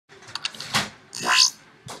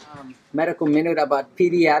medical minute about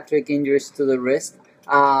pediatric injuries to the wrist.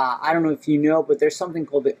 I don't know if you know, but there's something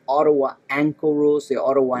called the Ottawa ankle rules, the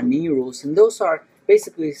Ottawa knee rules, and those are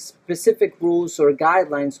basically specific rules or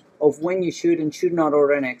guidelines of when you should and should not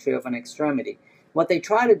order an x-ray of an extremity. What they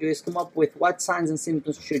try to do is come up with what signs and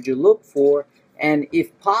symptoms should you look for, and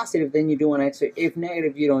if positive, then you do an x-ray. If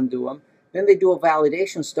negative, you don't do them. Then they do a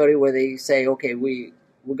validation study where they say, okay, we're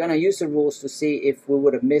going to use the rules to see if we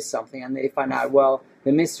would have missed something, and they find out, well,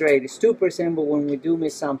 the miss rate is 2%, but when we do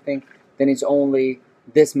miss something, then it's only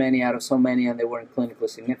this many out of so many, and they weren't clinically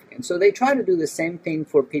significant. So they try to do the same thing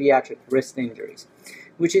for pediatric wrist injuries,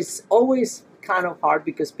 which is always kind of hard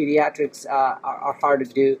because pediatrics are hard to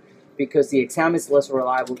do because the exam is less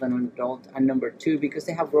reliable than an adult, and number two, because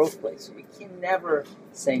they have growth plates. So you can never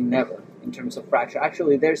say never in terms of fracture.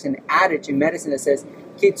 Actually, there's an adage in medicine that says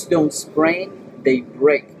kids don't sprain, they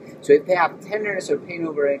break. So if they have tenderness or pain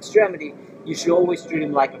over an extremity, you should always treat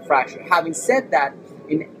them like a fracture. Having said that,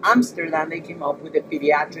 in Amsterdam, they came up with the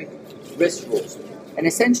pediatric wrist rules. And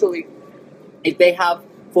essentially, if they have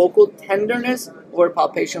focal tenderness or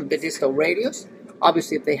palpation of the distal radius,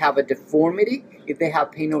 obviously if they have a deformity, if they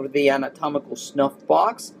have pain over the anatomical snuff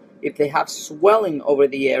box, if they have swelling over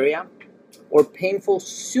the area, or painful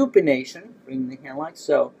supination, bring the hand like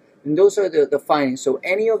so, and those are the findings. So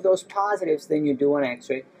any of those positives, then you do an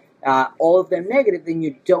x-ray. All of them negative, then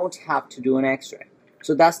you don't have to do an x-ray.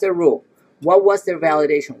 So that's their rule. What was their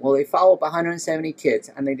validation? Well, they followed up 170 kids,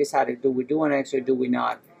 and they decided, do we do an x-ray, do we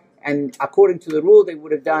not? And according to the rule, they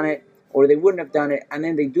would have done it, or they wouldn't have done it, and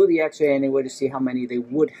then they do the x-ray anyway to see how many they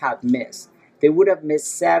would have missed. They would have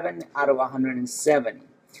missed 7 out of 170.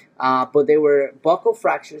 But they were buccal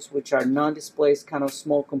fractures, which are non-displaced kind of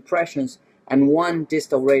small compressions, and 1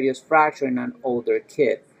 distal radius fracture in an older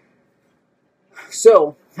kid.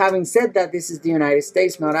 So, having said that, this is the United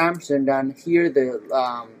States, not Amsterdam. Here,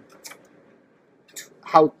 the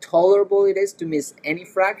how tolerable it is to miss any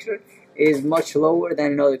fracture is much lower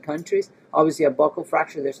than in other countries. Obviously, a buccal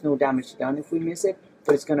fracture, there's no damage done if we miss it,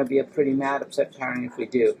 but it's going to be a pretty mad, upset parent if we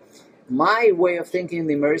do. My way of thinking in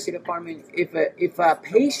the emergency department, if a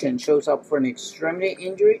patient shows up for an extremity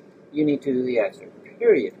injury, you need to do the x-ray,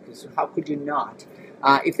 period, because how could you not?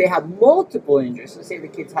 If they have multiple injuries, let's say the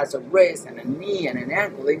kid has a wrist and a knee and an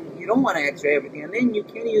ankle, then you don't want to x-ray everything, and then you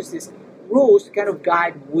can use these rules to kind of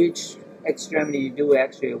guide which extremity you do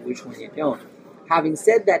x-ray or which one you don't. Having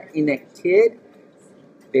said that, in a kid,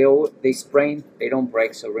 they sprain, they don't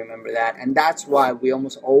break, so remember that. And that's why we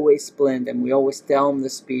almost always splint, and we always tell them the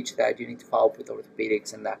speech that you need to follow up with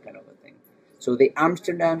orthopedics and that kind of a thing. So the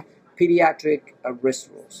Amsterdam pediatric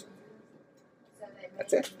wrist rules.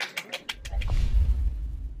 That's it.